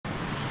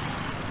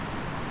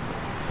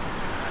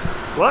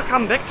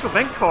Welcome back to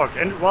Bangkok,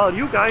 and while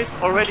you guys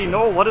already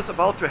know what is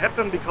about to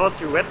happen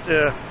because you read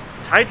the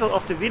title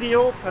of the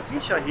video,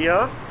 Patricia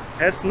here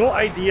has no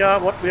idea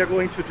what we are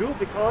going to do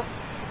because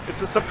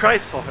it's a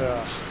surprise for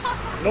her.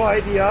 No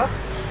idea.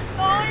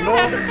 No, you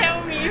have to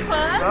tell me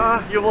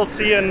first. You will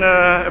see in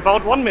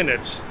about 1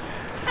 minute.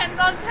 And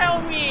don't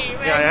tell me.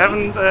 Yeah, I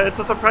haven't. It's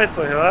a surprise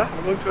for her.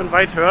 I'm going to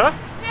invite her.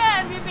 Yeah,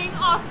 and we're being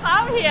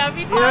awesome here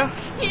because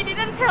he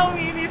didn't tell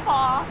me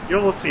before. You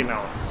will see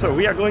now. So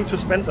we are going to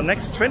spend the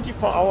next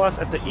 24 hours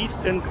at the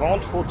Eastin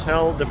Grand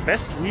Hotel, the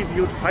best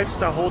reviewed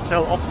 5-star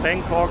hotel of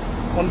Bangkok,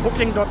 on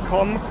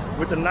booking.com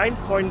with a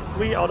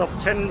 9.3 out of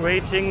 10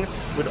 rating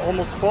with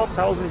almost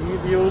 4,000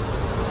 reviews.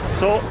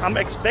 So I'm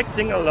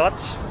expecting a lot.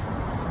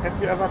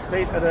 Have you ever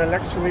stayed at a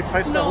luxury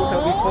 5-star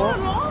hotel before?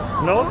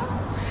 No. No?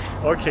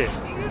 Okay.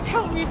 You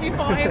tell me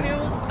before I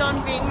will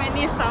don't bring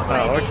many stuff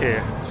like this.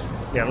 Okay.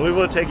 Yeah, we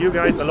will take you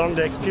guys along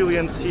the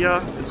experience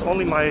here. It's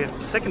only my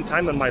second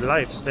time in my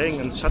life staying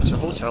in such a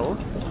hotel.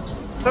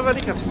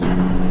 Sawadee-ka.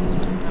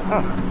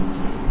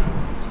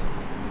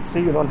 See,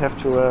 you don't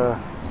have to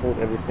hold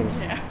everything.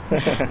 Yeah.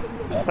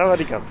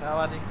 Sawadee-ka.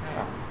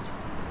 Sawadee-ka.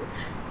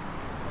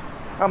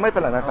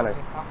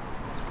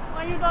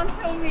 Why you don't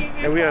tell me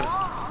before?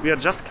 Yeah, we are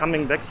just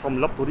coming back from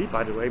Lopburi,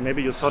 by the way.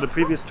 Maybe you saw the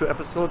previous 2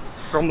 episodes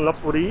from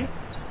Lopburi.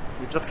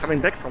 We're just coming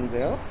back from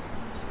there.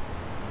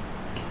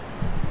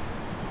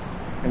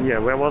 And yeah,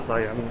 where was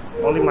I?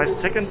 Only my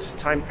second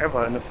time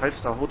ever in a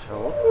 5-star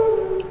hotel.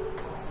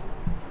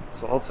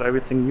 So also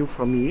everything new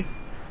for me.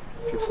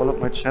 If you followed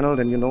my channel,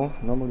 then you know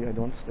normally I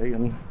don't stay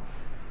in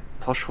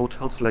posh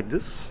hotels like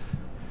this.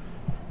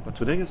 But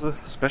today is a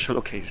special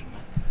occasion.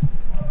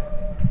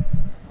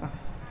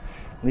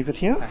 Leave it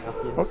here?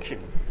 Okay.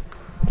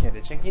 Okay,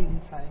 they check in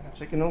inside.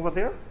 Check in over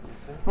there?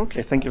 Yes, sir.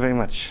 Okay, thank you very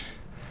much.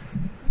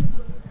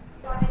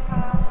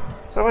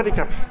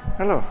 Sawadee-ka.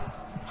 Hello.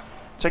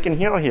 Check in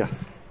here or here?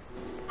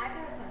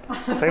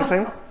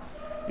 Same?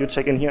 You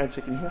check in here, I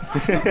check in here.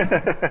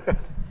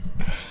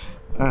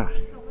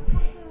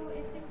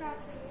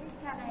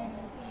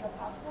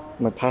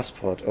 My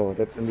passport. Oh,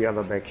 that's in the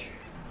other bag.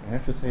 I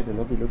have to say the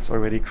lobby looks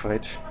already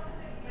quite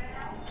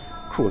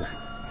cool.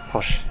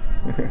 Posh.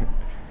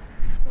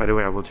 By the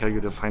way, I will tell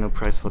you the final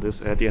price for this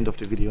at the end of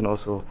the video and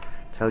also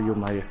tell you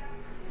my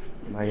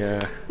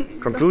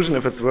conclusion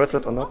if it's worth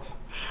it or not.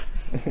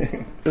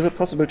 Is it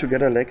possible to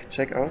get a leg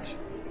check out?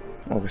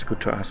 Always good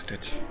to ask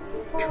that.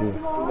 True.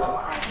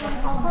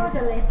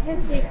 The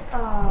latest is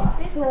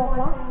 2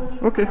 o'clock.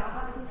 Okay.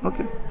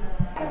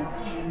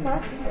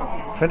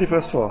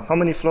 21st floor. How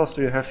many floors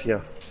do you have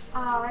here?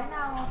 Right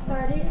now,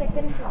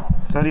 32nd floor.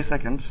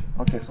 32nd.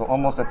 Okay, so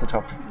almost at the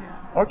top.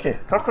 Yeah. Okay.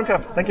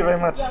 Thank you very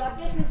much. Your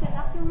luggage we send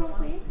up to you,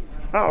 please.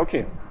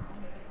 Okay.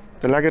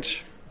 The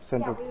luggage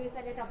sent up. We will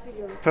send it up to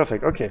you.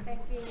 Perfect. Okay. Thank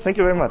you. Thank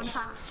you very much.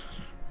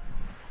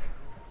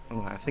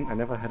 Oh, I think I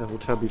never had a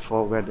hotel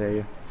before where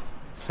they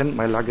send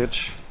my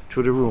luggage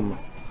to the room.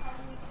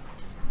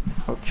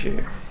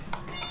 Okay.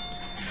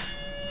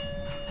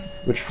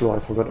 Which floor? I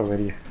forgot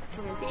already.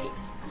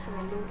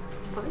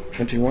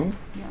 21?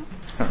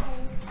 Yeah.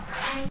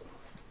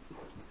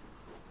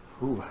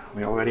 Ooh,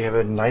 we already have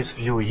a nice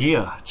view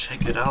here.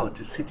 Check it out.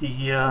 The city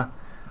here.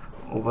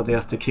 Over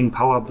there's the King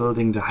Power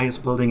building, the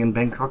highest building in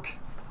Bangkok.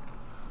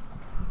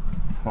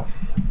 Oh,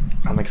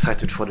 I'm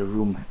excited for the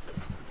room.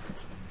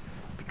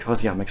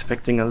 Because yeah, I'm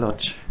expecting a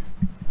lot.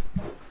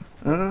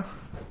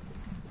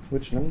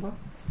 Which number?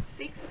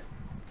 6.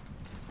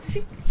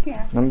 6,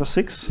 yeah. Number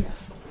 6? Yeah.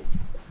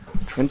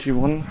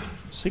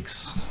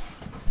 21-6.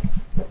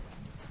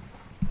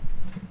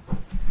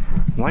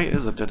 Why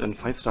is it that in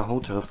 5-star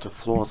hotels the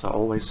floors are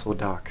always so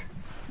dark?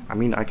 I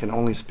mean, I can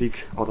only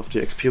speak out of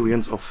the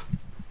experience of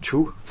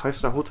 2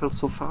 5-star hotels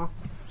so far.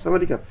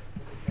 Sawadee-ka.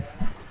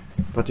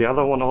 But the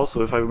other one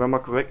also, if I remember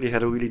correctly,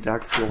 had a really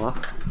dark floor.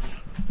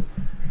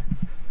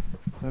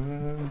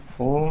 7,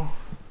 4.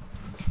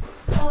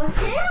 Oh,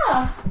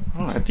 yeah.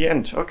 Oh, at the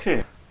end,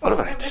 okay.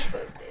 Alright.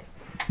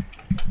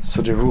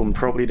 So the room,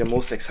 probably the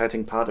most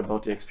exciting part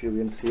about the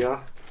experience here.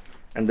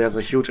 And there's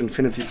a huge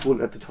infinity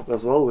pool at the top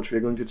as well, which we're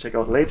going to check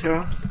out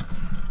later.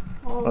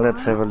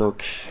 Let's have a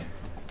look.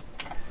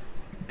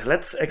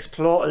 Let's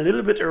explore a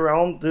little bit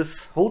around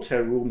this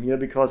hotel room here,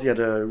 because yeah,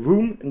 the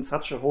room in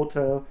such a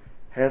hotel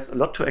has a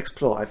lot to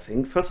explore, I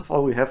think. First of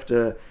all, we have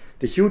the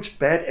huge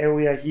bed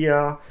area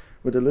here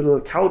with a little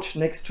couch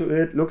next to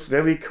it. Looks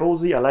very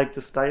cozy. I like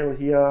the style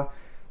here.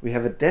 We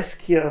have a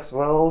desk here as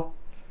well,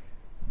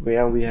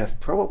 where we have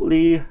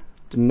probably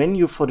the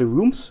menu for the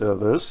room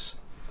service.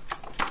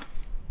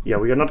 Yeah,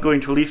 we are not going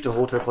to leave the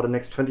hotel for the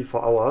next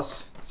 24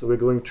 hours. So we're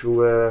going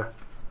to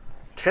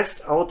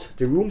test out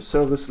the room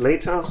service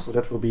later. So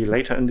that will be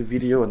later in the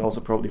video and also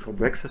probably for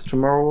breakfast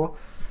tomorrow.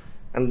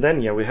 And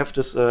then, yeah, we have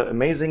this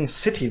amazing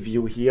city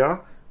view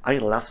here. I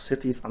love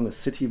cities. I'm a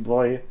city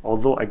boy,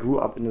 although I grew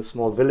up in a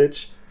small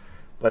village.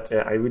 But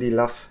I really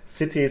love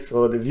cities.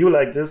 So the view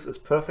like this is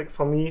perfect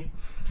for me.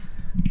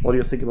 What do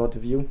you think about the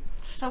view?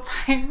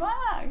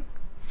 Surprising.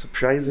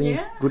 Surprising,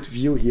 yeah. Good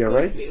view here, Good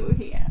right? View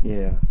here.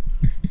 Yeah,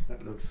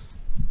 that looks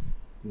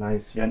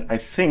Nice, yeah, and I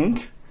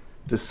think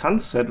the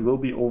sunset will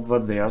be over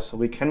there, so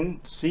we can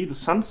see the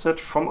sunset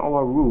from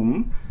our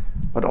room,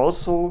 but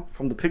also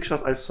from the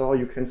pictures I saw,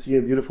 you can see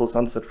a beautiful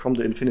sunset from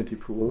the infinity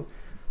pool.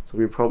 So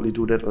we'll probably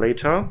do that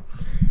later.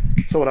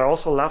 So what I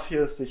also love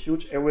here is the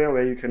huge area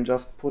where you can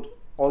just put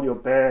all your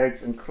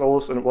bags and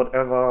clothes and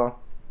whatever.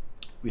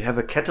 We have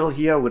a kettle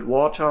here with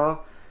water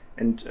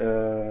and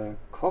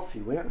coffee.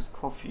 Where is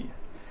coffee?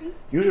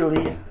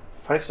 Usually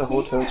 5-star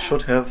hotels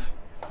should have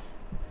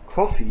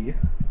coffee.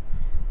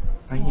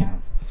 Ah, yeah.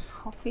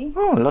 Coffee.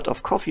 Oh, a lot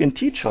of coffee and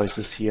tea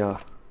choices here.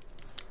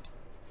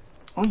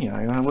 Oh yeah,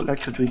 I would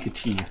like to drink a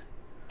tea.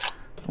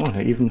 Oh,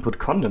 they even put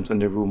condoms in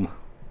the room.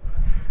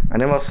 I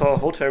never saw a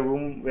hotel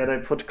room where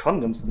they put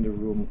condoms in the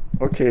room.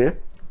 Okay.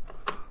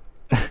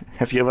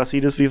 Have you ever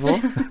seen this before?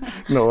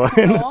 No.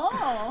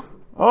 Oh.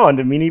 Oh, and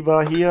the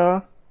minibar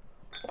here.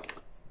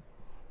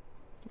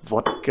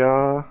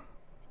 Vodka.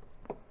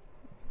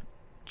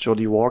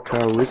 Jolly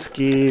Walker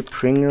whiskey,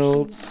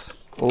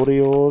 Pringles,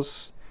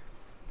 Oreos.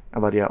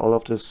 But yeah, all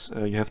of this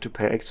you have to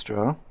pay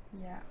extra.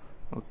 Yeah.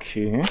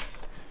 Okay.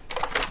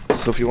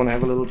 So if you want to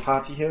have a little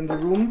party here in the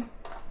room,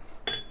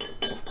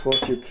 of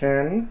course you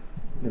can.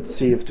 Let's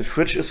see if the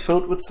fridge is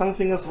filled with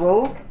something as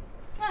well.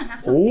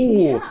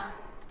 Oh,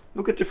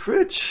 look at the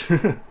fridge.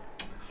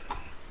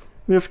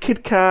 We have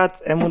Kit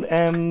Kats,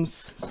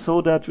 M&M's,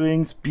 soda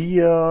drinks,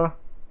 beer.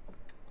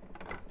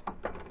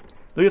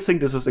 Do you think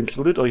this is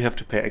included or you have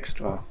to pay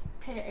extra?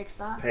 Pay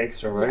extra. Pay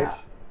extra, right?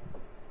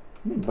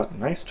 Yeah. But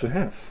nice to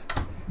have.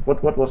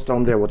 What was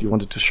down there, what you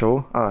wanted to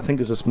show? Ah, I think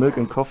this is milk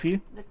and coffee.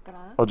 The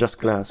glass. Oh, just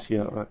glass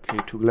here. Okay,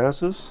 2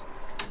 glasses.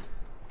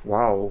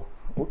 Wow.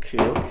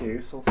 Okay,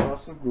 so far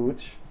so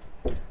good.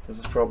 This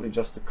is probably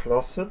just a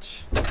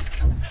closet.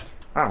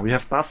 Ah, we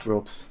have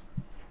bathrobes.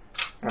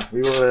 Ah,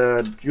 we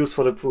will use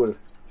for the pool.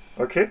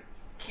 Okay?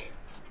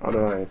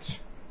 Alright.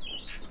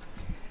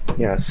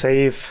 Yeah,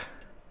 safe.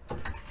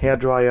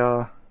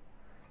 Hairdryer.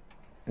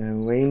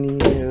 Rainy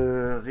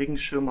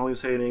Regenschirm, how you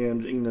say it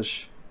in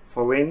English?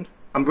 For rain?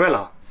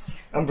 Umbrella.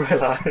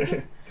 Umbrella.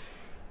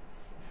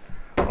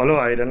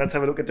 Alright, and let's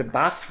have a look at the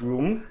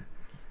bathroom.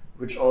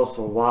 Which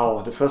also,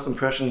 wow, the first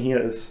impression here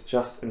is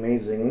just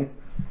amazing.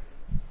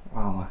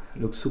 Wow,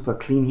 it looks super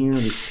clean here,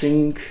 the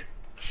sink.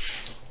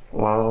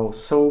 Wow,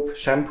 soap,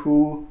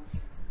 shampoo.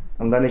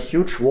 And then a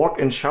huge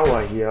walk-in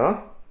shower here.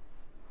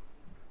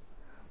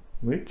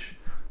 Which?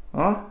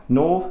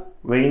 No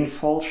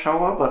rainfall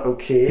shower, but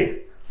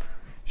okay.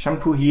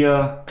 Shampoo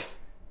here.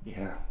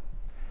 Yeah.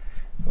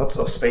 Lots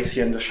of space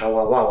here in the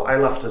shower. Wow, I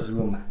love this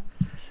room.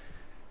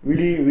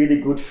 Really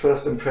good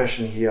first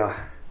impression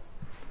here.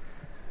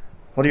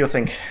 What do you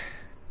think?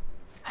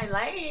 I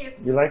like it.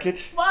 You like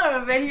it?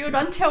 Wow, when you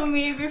don't tell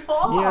me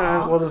before.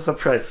 Yeah, it was a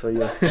surprise for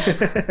you.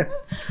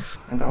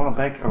 And our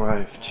bag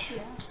arrived.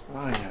 Yeah.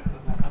 Oh yeah.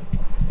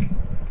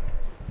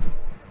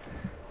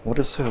 What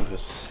a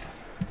service.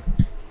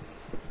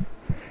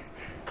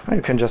 Oh,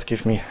 you can just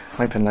give me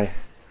my pen.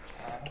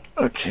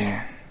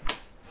 Okay.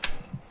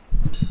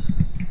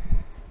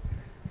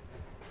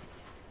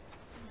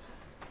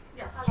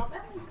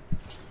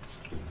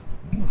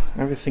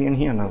 Everything in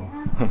here now.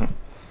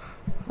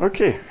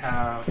 Okay.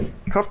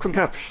 Kopf kun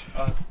Kap.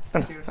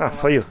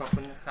 For you.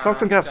 Kopf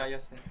kun Kap.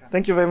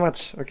 Thank you very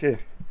much. Okay.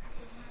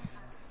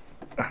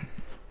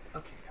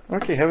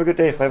 Okay, have a good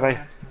day. Bye bye.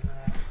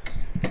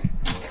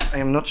 I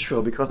am not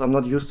sure because I'm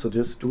not used to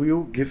this. Do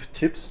you give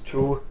tips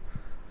to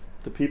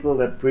the people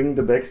that bring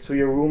the bags to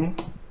your room?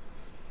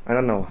 I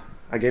don't know.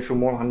 I gave you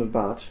more 100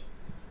 baht.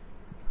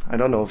 I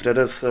don't know if that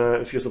is,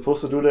 if you're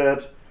supposed to do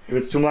that. If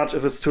it's too much,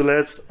 if it's too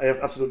less, I have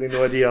absolutely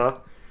no idea.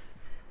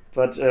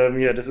 But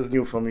yeah, this is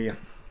new for me.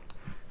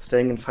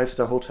 Staying in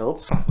 5-star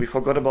hotels. Oh, we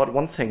forgot about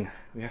one thing.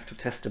 We have to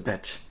test the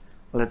bed.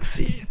 Let's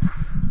see.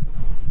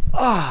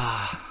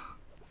 Oh,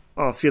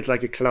 it feels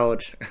like a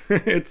cloud.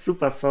 It's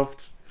super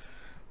soft.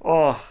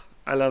 Oh,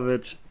 I love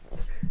it.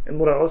 And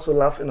what I also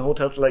love in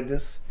hotels like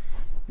this,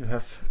 you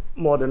have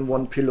more than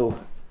one pillow.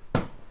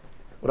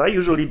 What I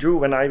usually do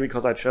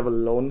because I travel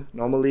alone,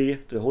 normally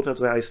the hotels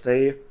where I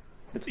stay,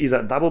 it's either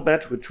a double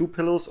bed with 2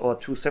 pillows or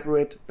 2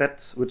 separate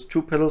beds with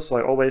 2 pillows. So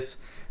I always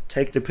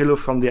take the pillow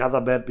from the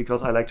other bed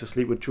because I like to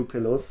sleep with 2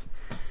 pillows.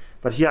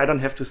 But here I don't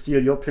have to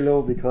steal your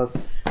pillow because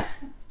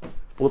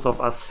both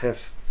of us have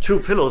 2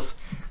 pillows.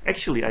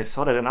 Actually, I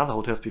saw that in other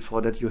hotels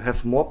before that you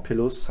have more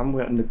pillows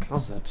somewhere in the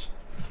closet.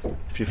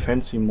 If you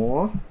fancy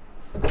more.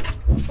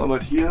 Oh,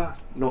 but here,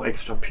 no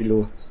extra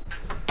pillow.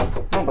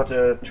 No, but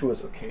 2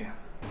 is okay.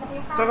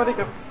 Sawadee.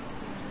 Okay,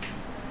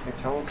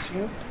 towels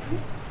here.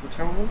 2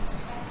 towels.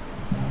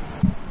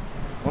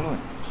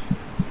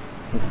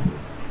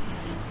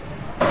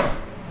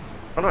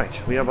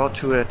 Alright, we are about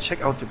to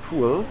check out the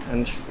pool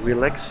and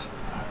relax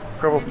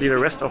probably the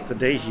rest of the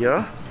day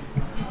here.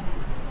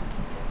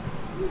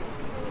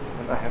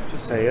 And I have to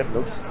say, it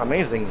looks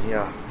amazing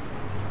here.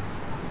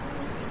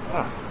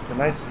 The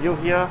nice view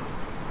here.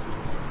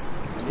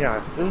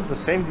 Yeah, this is the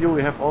same view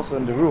we have also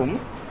in the room.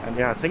 And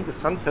yeah, I think the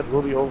sunset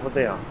will be over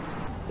there.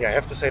 Yeah, I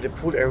have to say the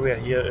pool area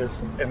here is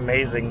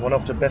amazing. One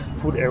of the best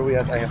pool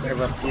areas I have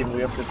ever seen.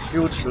 We have this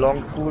huge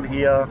long pool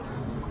here,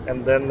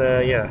 and then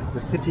yeah, the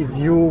city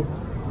view.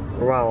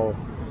 Wow.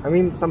 I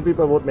mean, some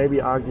people would maybe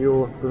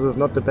argue this is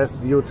not the best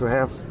view to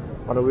have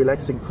on a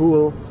relaxing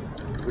pool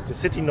with the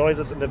city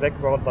noises in the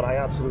background, but I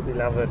absolutely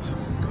love it.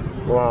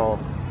 Wow.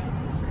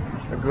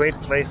 A great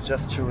place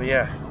just to,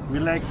 yeah,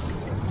 relax,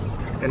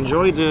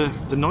 enjoy the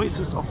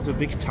noises of the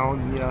big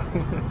town here.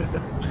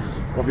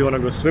 Or we want to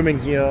go swimming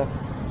here.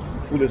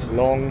 Pool is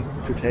long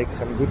to take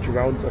some good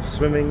rounds of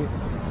swimming.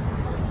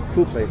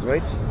 Cool place,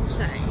 right?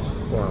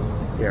 Wow.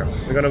 Yeah,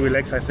 we're gonna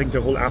relax, I think,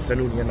 the whole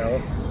afternoon here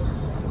now.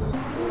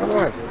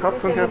 Alright,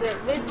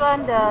 this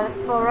one, the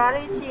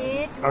Ferrari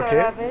cheese,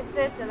 okay.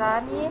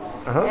 salami,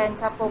 and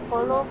capo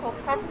polo for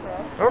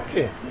cutlet.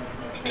 Okay.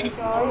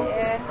 Enjoy,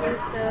 and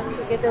it's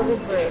together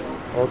with bread.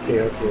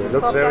 Okay, okay.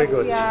 Looks very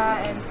good.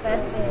 And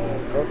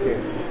okay.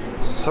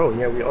 So,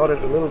 yeah, we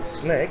ordered a little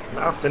snack, an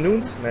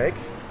afternoon snack.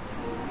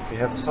 We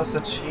have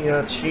sausage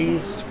here,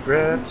 cheese,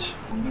 bread.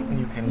 And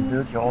you can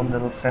build your own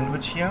little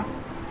sandwich here.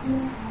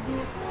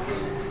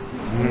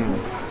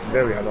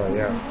 Very alloy,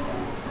 yeah.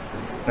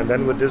 And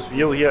then with this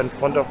view here in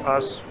front of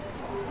us,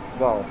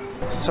 wow.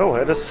 So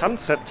it is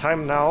sunset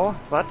time now,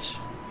 but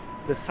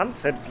the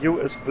sunset view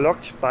is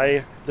blocked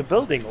by the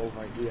building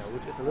over here,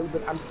 which is a little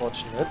bit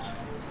unfortunate.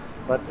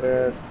 But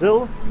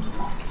still,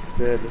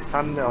 the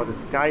sun or the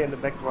sky in the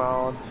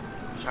background,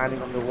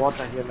 shining on the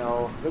water here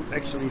now, looks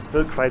actually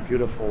still quite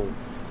beautiful.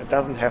 It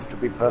doesn't have to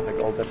be perfect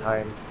all the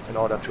time in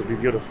order to be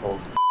beautiful.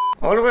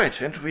 Alright,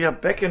 and we are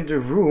back in the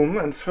room,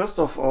 and first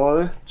of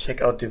all,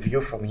 check out the view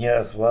from here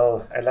as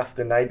well. I love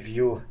the night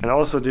view. And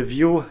also the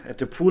view at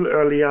the pool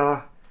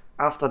earlier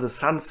after the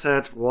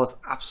sunset was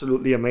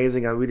absolutely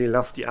amazing. I really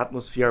loved the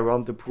atmosphere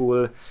around the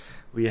pool.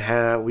 We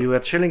were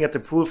chilling at the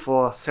pool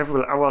for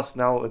several hours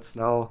now. It's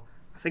now,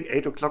 I think,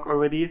 8 o'clock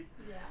already.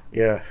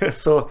 Yeah,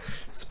 so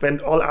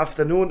spent all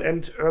afternoon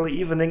and early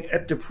evening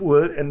at the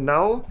pool, and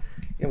now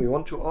yeah, we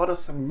want to order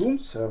some room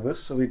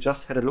service. So we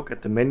just had a look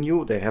at the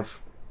menu. They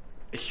have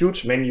a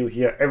huge menu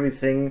here,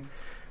 everything,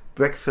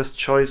 breakfast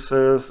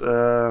choices,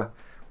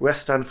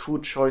 Western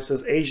food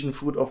choices, Asian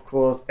food of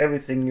course,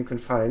 everything you can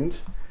find.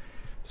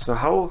 So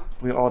how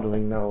we're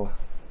ordering now?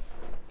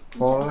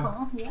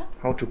 Or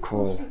how to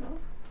call?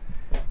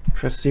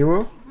 Press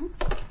 0?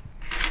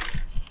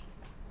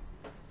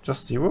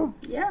 Just 0?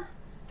 Yeah.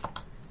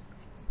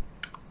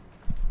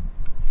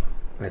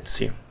 Let's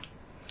see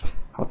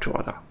how to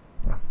order.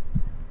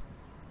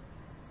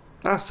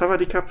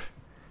 Sawadee-cup.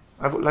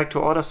 I would like to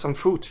order some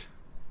food.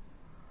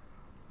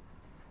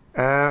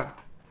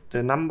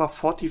 The number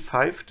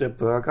 45, the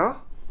burger.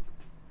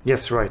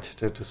 Yes, right,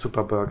 the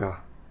super burger.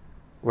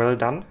 Well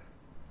done.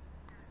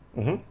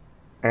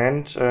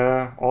 And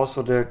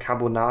also the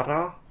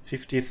carbonara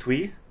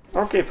 53.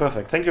 Okay,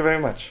 perfect. Thank you very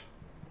much.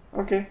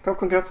 Okay,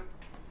 cup.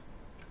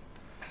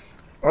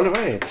 All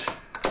right.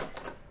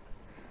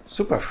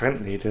 Super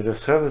friendly. The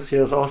service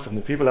here is awesome.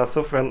 The people are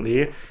so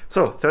friendly.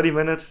 So 30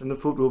 minutes and the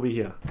food will be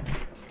here.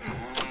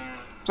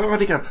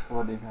 Sawadee-cup.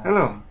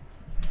 Hello.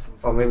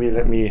 Or maybe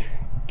let me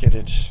get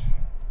it.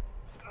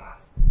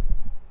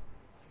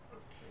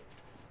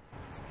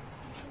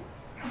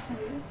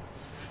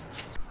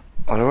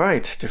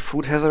 Alright, the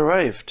food has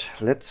arrived.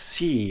 Let's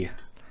see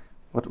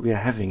what we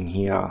are having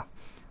here.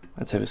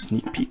 Let's have a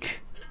sneak peek.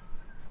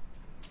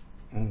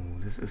 Oh,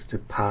 this is the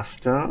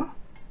pasta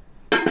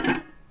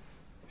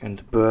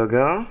and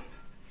burger.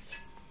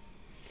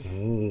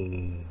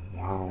 Oh,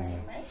 wow.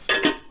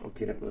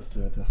 Okay, that was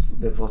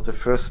the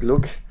first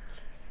look.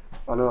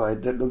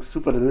 Alright, that looks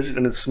super delicious,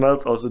 and it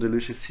smells also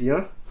delicious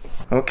here.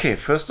 Okay,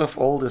 first of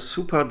all, the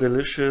super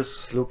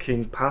delicious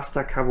looking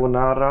pasta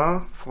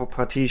carbonara for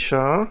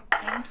Patricia.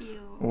 Thank you.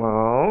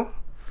 Wow.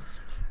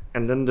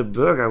 And then the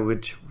burger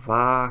with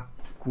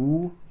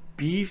Wagyu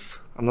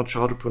beef. I'm not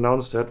sure how to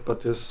pronounce that,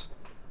 but this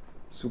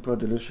super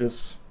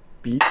delicious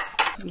beef.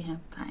 We have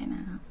Thai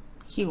now.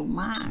 หิว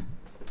มาก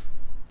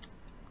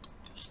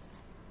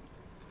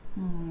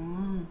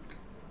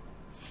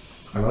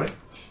อร่อย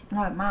อ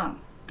ร่อยมาก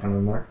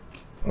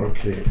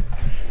Okay.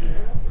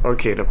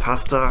 Okay, the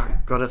pasta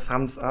got a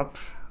thumbs up.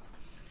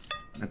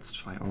 Let's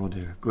try all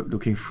the good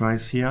looking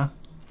fries here.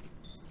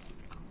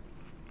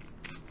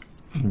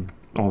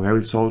 Oh,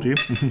 very salty.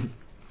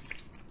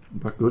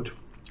 But good.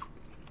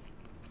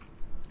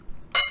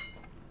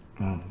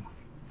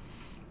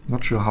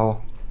 Not sure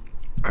how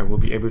I will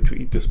be able to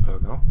eat this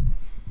burger.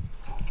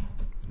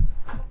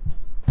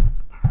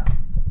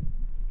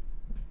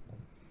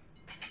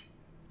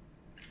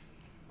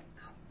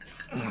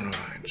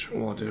 Alright,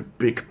 what a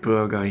big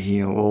burger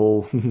here.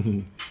 Oh.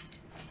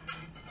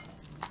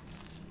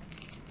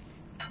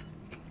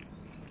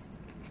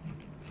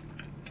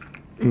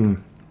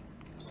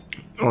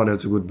 Oh,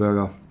 that's a good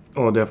burger.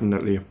 Oh,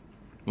 definitely.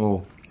 Oh.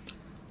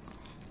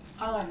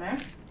 อร่อยไหม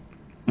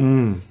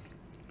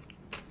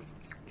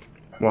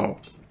Wow.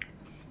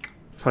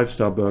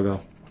 5-star burger.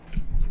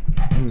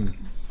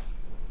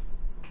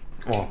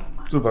 Oh,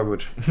 super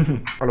good.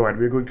 Alright,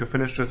 we're going to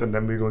finish this and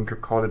then we're going to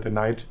call it a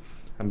night.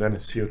 And then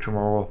see you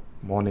tomorrow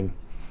morning.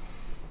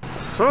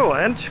 So,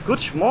 and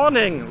good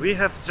morning. We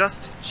have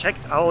just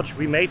checked out.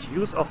 We made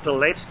use of the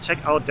late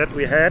checkout that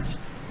we had.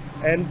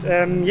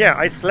 And yeah,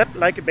 I slept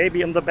like a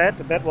baby in the bed.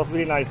 The bed was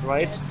really nice,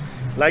 right?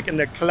 Like in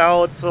the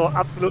cloud, so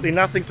absolutely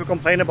nothing to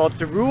complain about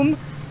the room.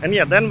 And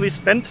yeah, then we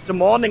spent the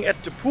morning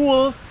at the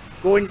pool,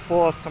 going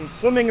for some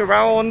swimming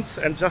around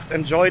and just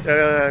enjoyed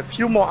a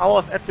few more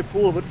hours at the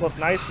pool, which was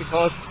nice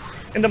because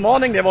in the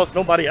morning there was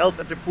nobody else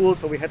at the pool,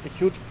 so we had the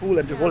huge pool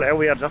and the whole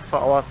area just for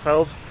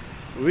ourselves.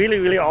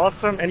 Really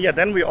awesome. And yeah,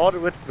 then we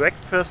ordered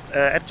breakfast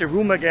at the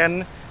room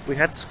again. We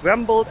had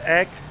scrambled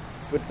egg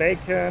with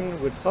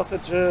bacon, with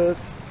sausages,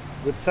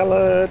 with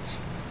salad,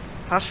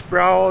 hash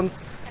browns,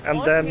 and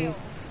then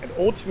an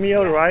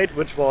oatmeal, right,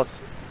 which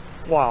was,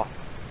 wow,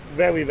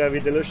 very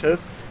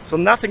delicious. So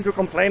nothing to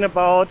complain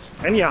about.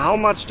 And yeah, how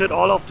much did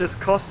all of this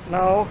cost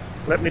now?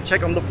 Let me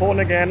check on the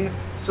phone again.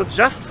 So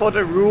just for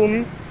the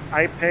room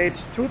I paid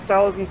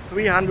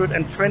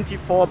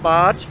 2,324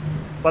 baht,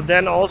 but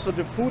then also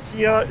the food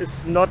here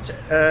is not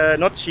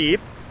cheap.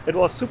 It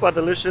was super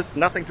delicious,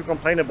 nothing to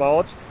complain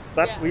about,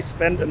 but we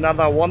spent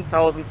another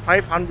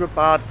 1,500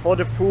 baht for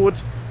the food,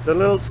 the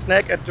little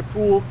snack at the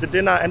pool, the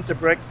dinner and the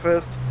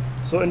breakfast.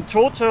 So in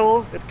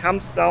total it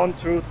comes down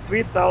to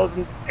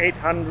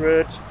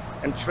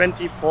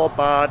 3,824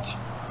 baht.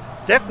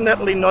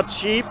 Definitely not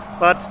cheap,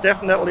 but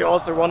definitely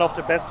also one of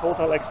the best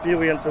hotel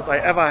experiences I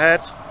ever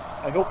had.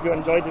 I hope you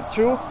enjoyed it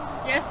too.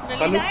 Yes,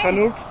 really nice.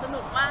 Sanuk.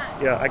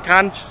 Yeah, I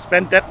can't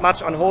spend that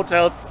much on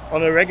hotels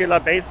on a regular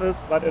basis,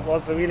 but it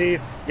was really,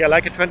 yeah,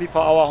 like a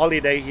 24-hour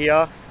holiday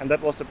here, and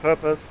that was the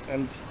purpose.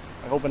 And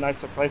I hope a nice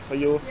surprise for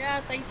you.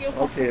 Yeah, thank you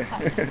for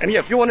And yeah,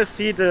 if you want to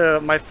see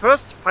my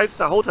first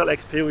 5-star hotel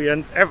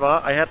experience ever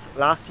I had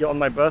last year on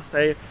my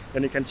birthday,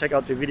 then you can check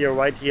out the video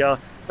right here.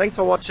 Thanks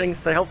for watching,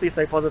 stay healthy,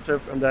 stay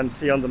positive, and then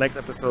see you on the next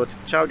episode.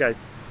 Ciao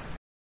guys!